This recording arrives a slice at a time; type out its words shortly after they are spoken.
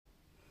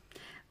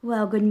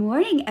Well, good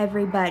morning,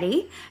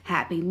 everybody.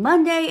 Happy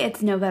Monday.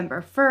 It's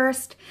November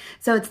 1st.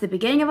 So it's the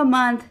beginning of a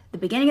month, the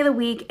beginning of the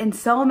week, and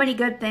so many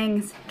good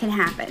things can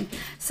happen.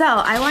 So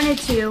I wanted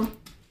to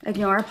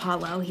ignore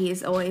Apollo.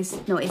 He's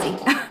always noisy.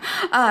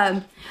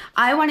 I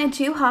wanted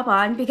to hop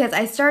on because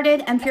I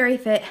started Fury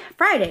Fit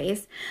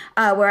Fridays,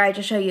 where I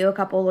just show you a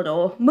couple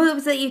little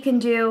moves that you can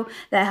do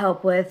that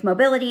help with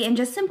mobility and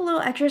just simple little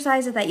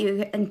exercises that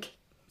you can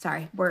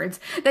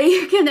that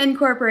you can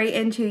incorporate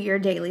into your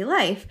daily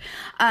life.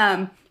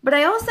 But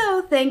I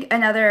also think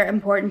another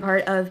important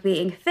part of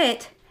being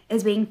fit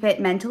is being fit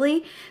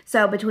mentally.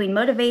 So between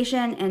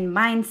motivation and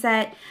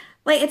mindset,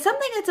 it's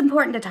something that's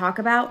important to talk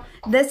about.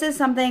 This is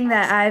something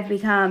that I've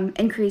become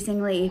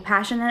increasingly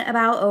passionate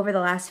about over the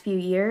last few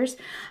years.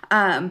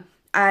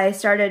 I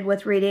started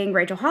with reading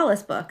Rachel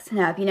Hollis books.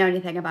 Now, if you know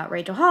anything about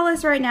Rachel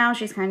Hollis right now,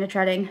 she's kind of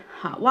treading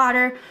hot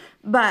water,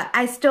 but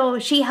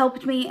she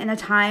helped me in a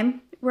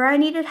time where I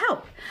needed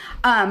help.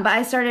 But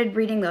I started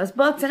reading those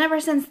books, and ever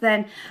since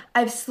then,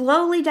 I've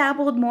slowly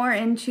dabbled more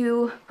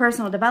into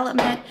personal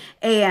development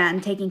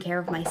and taking care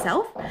of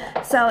myself.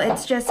 So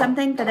it's just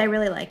something that I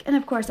really like. And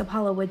of course,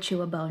 Apollo would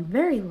chew a bone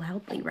very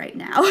loudly right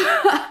now.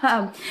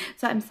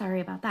 So I'm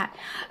sorry about that.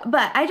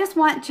 But I just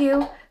want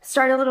to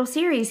start a little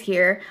series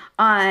here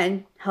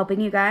on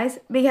helping you guys,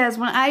 because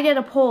when I did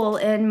a poll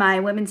in my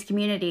women's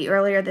community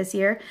earlier this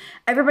year,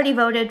 everybody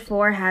voted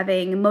for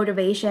having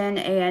motivation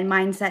and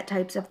mindset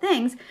types of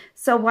things.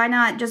 So why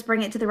not just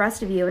bring it to the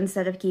rest of you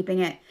instead of keeping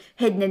it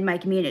hidden in my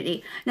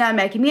community? Now, in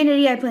my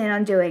community, I plan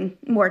on doing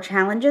more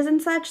challenges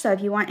and such. So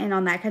if you want in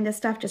on that kind of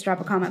stuff, just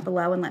drop a comment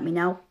below and let me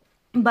know.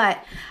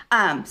 But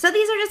so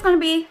these are just going to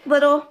be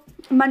little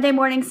Monday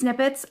morning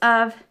snippets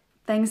of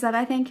things that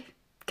I think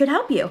could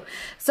help you.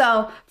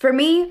 So for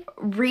me,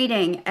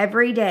 reading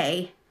every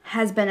day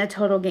has been a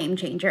total game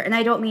changer. And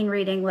I don't mean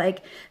reading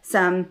like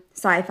some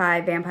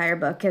sci-fi vampire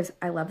book, because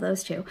I love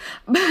those too,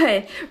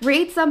 but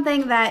read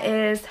something that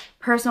is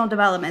personal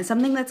development,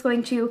 something that's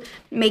going to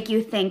make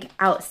you think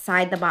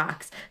outside the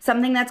box,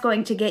 something that's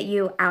going to get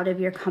you out of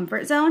your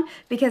comfort zone,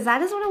 because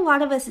that is what a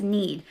lot of us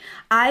need.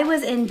 I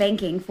was in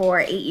banking for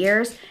 8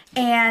 years,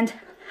 and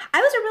I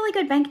was a really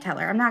good bank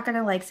teller. I'm not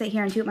going to sit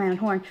here and toot my own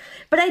horn,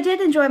 but I did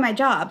enjoy my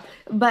job.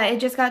 But it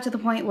just got to the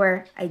point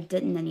where I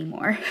didn't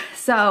anymore.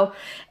 So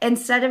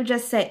instead of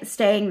just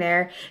staying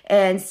there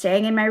and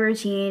staying in my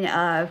routine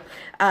of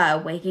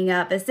waking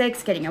up at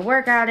 6, getting a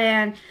workout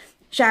in,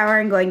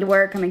 showering, going to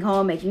work, coming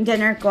home, making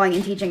dinner, going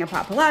and teaching a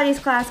pop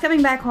Pilates class,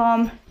 coming back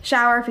home,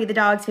 shower, feed the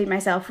dogs, feed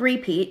myself,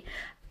 repeat,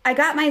 I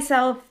got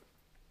myself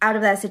out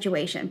of that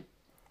situation.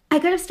 I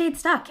could have stayed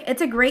stuck.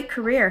 It's a great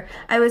career.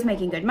 I was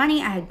making good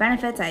money. I had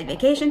benefits. I had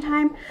vacation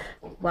time.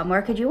 What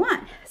more could you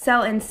want?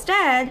 So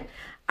instead,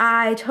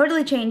 I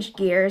totally changed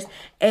gears,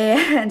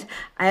 and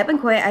I up and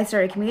quit. I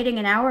started commuting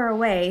an hour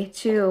away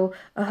to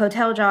a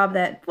hotel job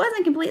that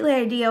wasn't completely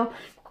ideal,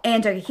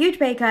 and took a huge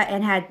pay cut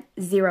and had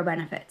zero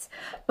benefits.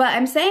 But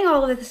I'm saying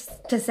all of this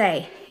to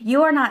say,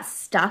 you are not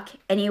stuck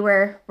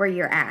anywhere where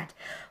you're at.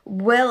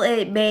 Will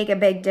it make a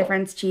big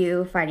difference to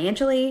you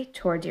financially,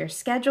 towards your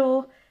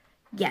schedule?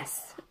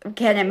 Yes.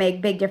 Can it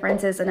make big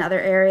differences in other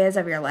areas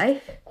of your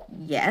life?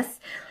 Yes.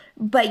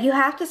 But you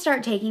have to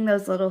start taking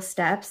those little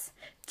steps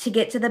to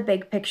get to the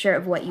big picture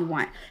of what you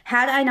want.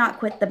 Had I not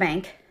quit the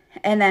bank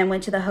and then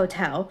went to the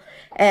hotel,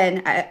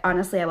 and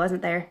honestly, I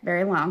wasn't there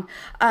very long,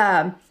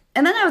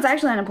 and then I was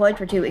actually unemployed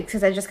for 2 weeks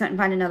because I just couldn't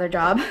find another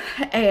job.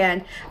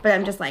 But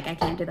I'm just I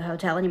can't do the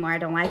hotel anymore. I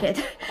don't like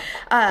it.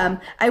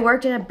 I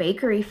worked in a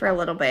bakery for a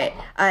little bit,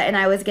 and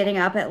I was getting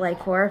up at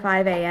 4 or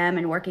 5 a.m.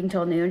 and working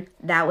till noon.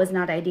 That was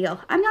not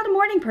ideal. I'm not a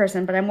morning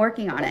person, but I'm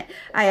working on it.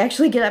 I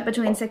actually get up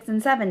between 6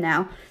 and 7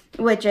 now,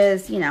 which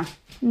is,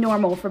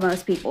 normal for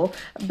most people.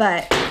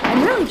 But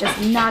I'm really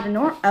just not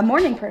a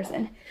morning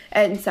person.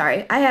 And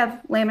sorry, I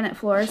have laminate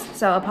floors,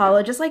 so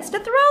Apollo just likes to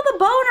throw the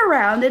bone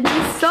around and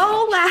be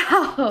so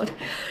loud.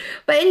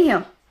 But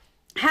anyhow,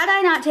 had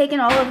I not taken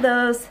all of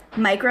those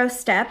micro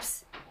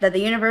steps that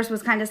the universe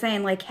was kind of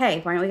saying,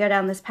 hey, why don't we go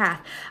down this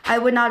path, I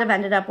would not have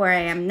ended up where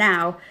I am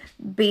now,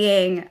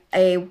 being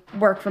a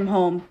work from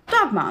home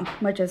dog mom,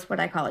 which is what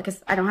I call it,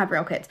 because I don't have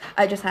real kids.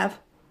 I just have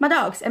my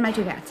dogs and my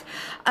 2 cats.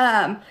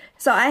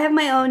 So I have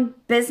my own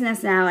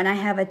business now, and I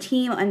have a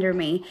team under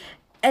me,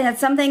 and it's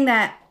something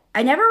that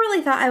I never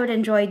really thought I would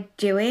enjoy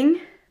doing,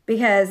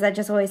 because that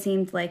just always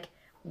seemed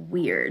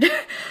weird.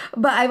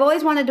 But I've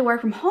always wanted to work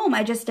from home.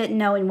 I just didn't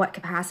know in what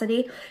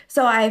capacity.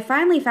 So I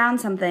finally found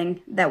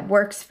something that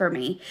works for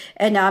me.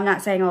 And now I'm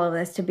not saying all of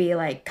this to be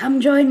come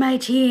join my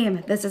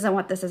team. This isn't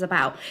what this is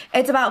about.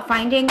 It's about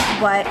finding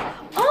what,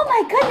 oh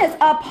my goodness,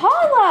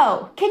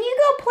 Apollo, can you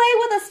go play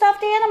with a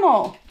stuffed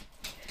animal?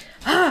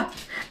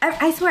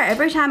 I swear,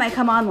 every time I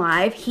come on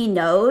live, he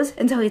knows,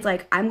 and so he's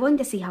I'm going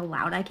to see how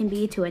loud I can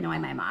be to annoy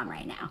my mom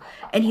right now.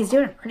 And he's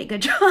doing a pretty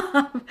good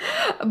job.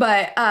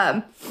 But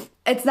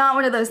it's not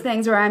one of those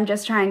things where I'm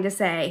just trying to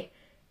say,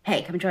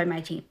 hey, come join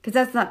my team, because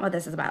that's not what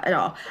this is about at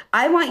all.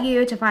 I want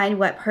you to find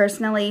what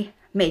personally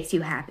makes you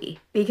happy,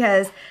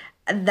 because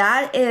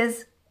that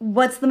is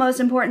what's the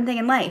most important thing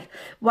in life?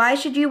 Why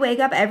should you wake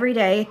up every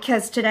day?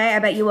 Because today I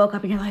bet you woke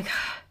up and you're like,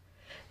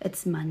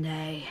 it's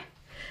Monday.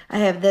 I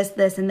have this,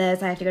 this, and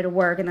this. I have to go to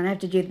work and then I have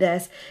to do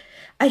this.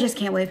 I just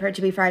can't wait for it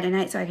to be Friday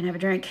night so I can have a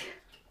drink.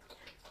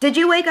 Did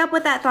you wake up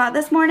with that thought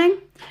this morning?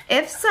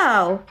 If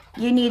so,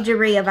 you need to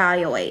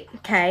reevaluate,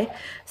 okay?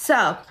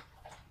 So,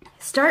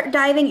 start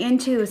diving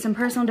into some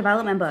personal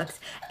development books.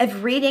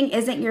 If reading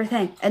isn't your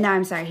thing, and now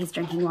I'm sorry, he's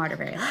drinking water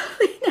very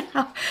loudly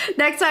now.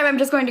 Next time I'm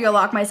just going to go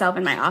lock myself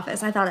in my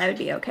office. I thought I would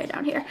be okay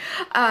down here.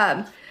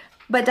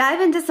 But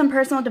dive into some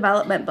personal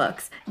development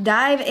books.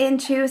 Dive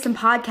into some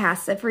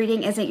podcasts if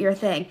reading isn't your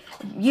thing.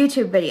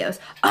 YouTube videos.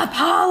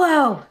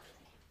 Apollo!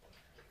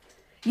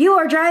 You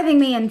are driving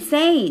me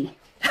insane.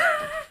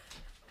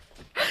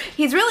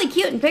 He's really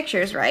cute in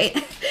pictures, right?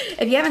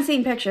 If you haven't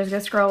seen pictures, go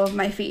scroll over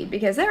my feed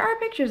because there are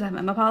pictures of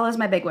him. Apollo's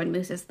my big one.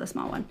 Moose is the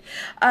small one.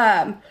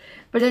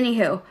 But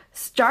anywho,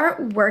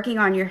 start working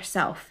on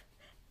yourself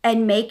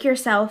and make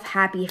yourself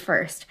happy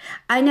first.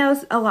 I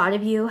know a lot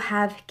of you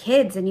have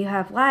kids and you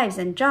have lives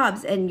and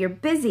jobs and you're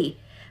busy.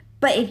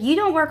 But if you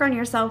don't work on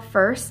yourself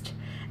first,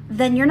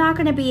 then you're not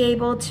going to be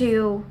able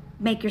to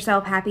make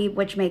yourself happy,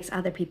 which makes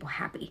other people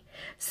happy.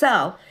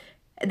 So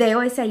they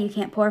always say you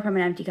can't pour from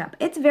an empty cup.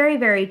 It's very,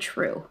 very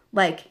true.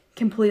 Like,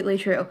 completely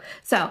true.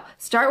 So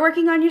start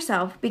working on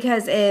yourself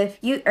because if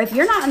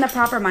you're not in the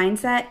proper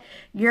mindset,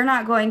 you're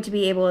not going to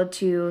be able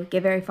to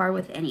get very far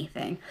with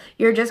anything.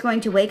 You're just going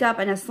to wake up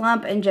in a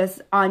slump and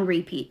just on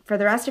repeat for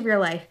the rest of your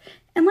life.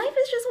 And life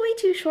is just way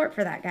too short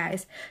for that,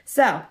 guys.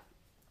 So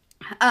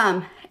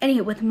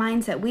anyway, with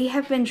mindset, we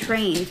have been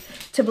trained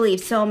to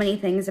believe so many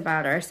things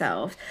about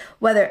ourselves,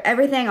 whether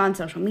everything on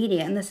social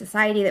media and the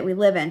society that we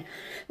live in,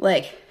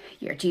 like,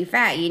 you're too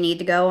fat, you need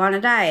to go on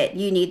a diet,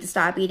 you need to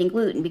stop eating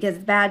gluten because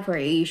it's bad for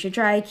you, you should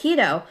try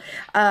keto.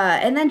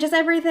 And then just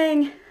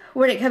everything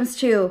when it comes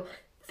to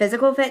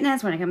physical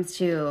fitness, when it comes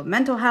to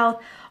mental health,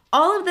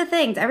 all of the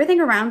things, everything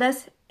around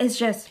us is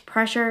just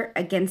pressure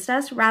against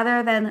us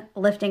rather than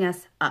lifting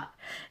us up.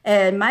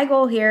 And my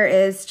goal here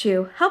is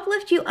to help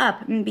lift you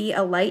up and be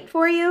a light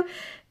for you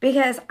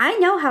because I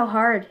know how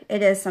hard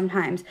it is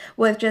sometimes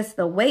with just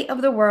the weight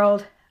of the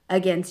world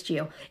against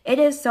you. It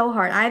is so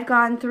hard. I've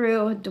gone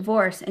through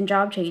divorce and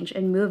job change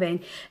and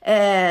moving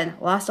and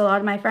lost a lot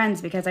of my friends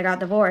because I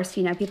got divorced.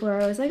 You know, people are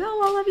always like,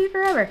 oh, I'll love you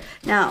forever.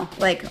 No,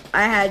 like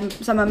I had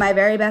some of my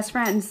very best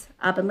friends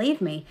up and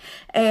leave me.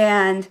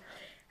 And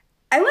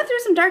I went through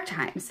some dark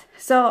times.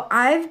 So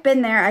I've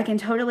been there. I can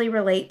totally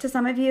relate to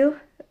some of you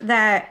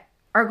that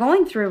are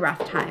going through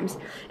rough times.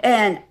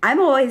 And I'm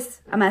always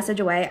a message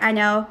away. I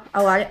know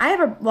I have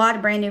a lot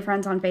of brand new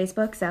friends on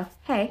Facebook, so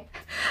hey.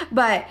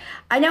 But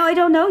I know I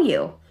don't know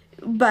you.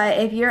 But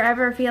if you're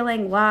ever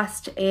feeling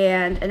lost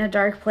and in a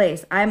dark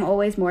place, I'm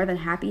always more than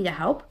happy to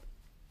help.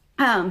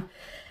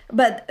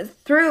 But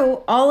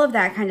through all of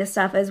that kind of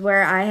stuff is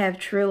where I have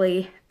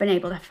truly been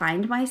able to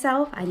find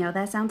myself. I know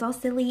that sounds all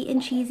silly and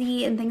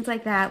cheesy and things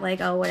like that, like,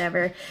 oh,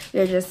 whatever,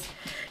 you're just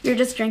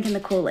drinking the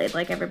Kool-Aid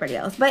like everybody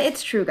else. But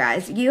it's true,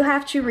 guys. You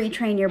have to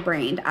retrain your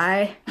brain.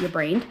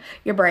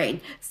 Your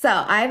brain.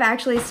 So I've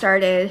actually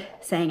started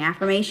saying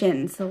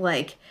affirmations.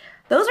 Like,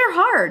 those are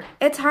hard.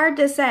 It's hard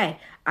to say,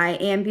 I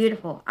am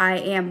beautiful, I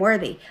am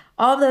worthy.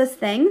 All those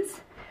things,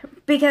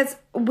 because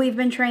we've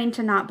been trained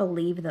to not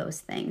believe those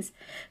things.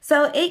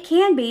 So it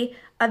can be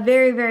a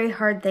very, very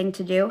hard thing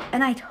to do,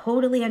 and I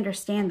totally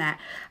understand that.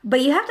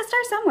 But you have to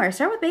start somewhere.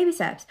 Start with baby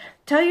steps.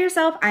 Tell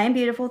yourself, I am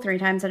beautiful 3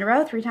 times in a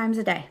row, 3 times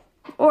a day.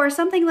 Or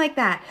something like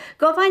that.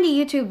 Go find a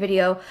YouTube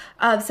video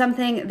of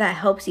something that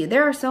helps you.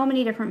 There are so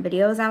many different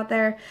videos out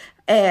there.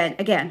 And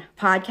again,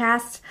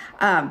 podcasts,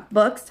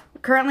 books.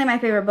 Currently, my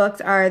favorite books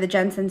are the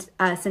Jen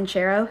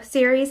Sincero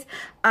series.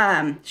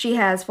 She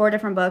has 4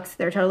 different books.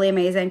 They're totally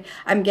amazing.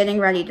 I'm getting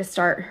ready to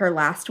start her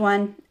last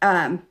one.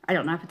 I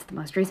don't know if it's the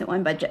most recent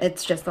one, but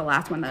it's just the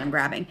last one that I'm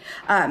grabbing.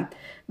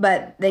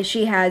 But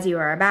she has You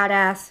Are a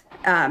Badass,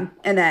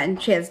 and then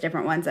she has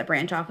different ones that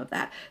branch off of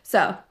that.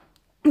 So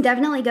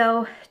definitely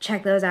go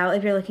check those out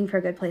if you're looking for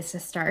a good place to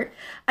start.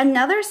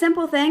 Another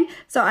simple thing,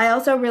 so I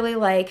also really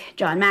like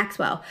John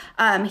Maxwell.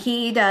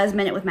 He does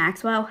Minute with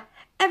Maxwell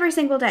every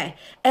single day,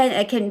 and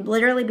it can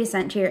literally be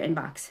sent to your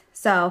inbox.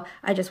 So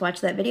I just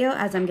watch that video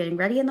as I'm getting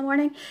ready in the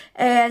morning,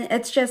 and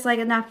it's just like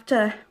enough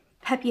to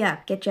pep you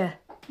up, get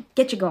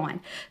you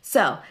going.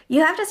 So you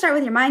have to start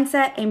with your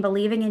mindset and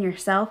believing in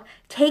yourself.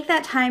 Take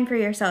that time for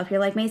yourself. You're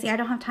like, Macy, I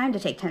don't have time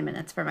to take 10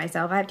 minutes for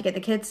myself. I have to get the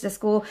kids to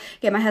school,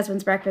 get my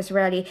husband's breakfast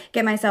ready,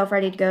 get myself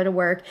ready to go to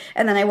work,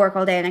 and then I work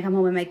all day and I come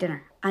home and make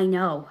dinner. I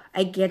know,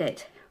 I get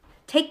it.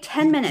 Take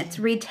 10 minutes,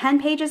 read 10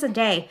 pages a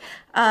day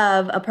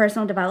of a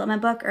personal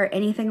development book or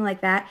anything like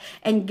that,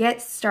 and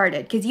get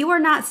started, because you are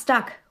not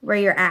stuck where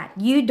you're at.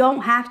 You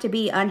don't have to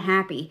be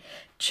unhappy.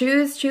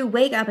 Choose to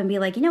wake up and be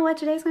like, you know what,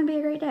 today's going to be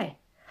a great day.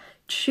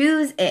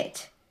 Choose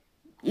it.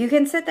 You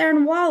can sit there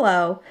and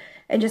wallow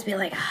and just be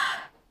like,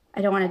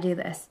 I don't want to do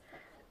this.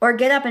 Or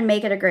get up and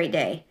make it a great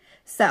day.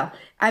 So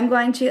I'm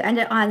going to end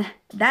it on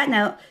that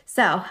note.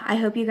 So I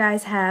hope you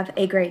guys have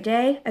a great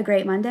day, a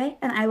great Monday,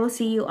 and I will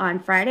see you on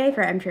Friday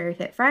for I'm Very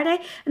Fit Friday,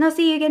 and I'll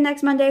see you again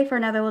next Monday for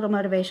another little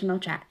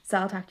motivational chat. So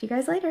I'll talk to you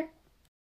guys later.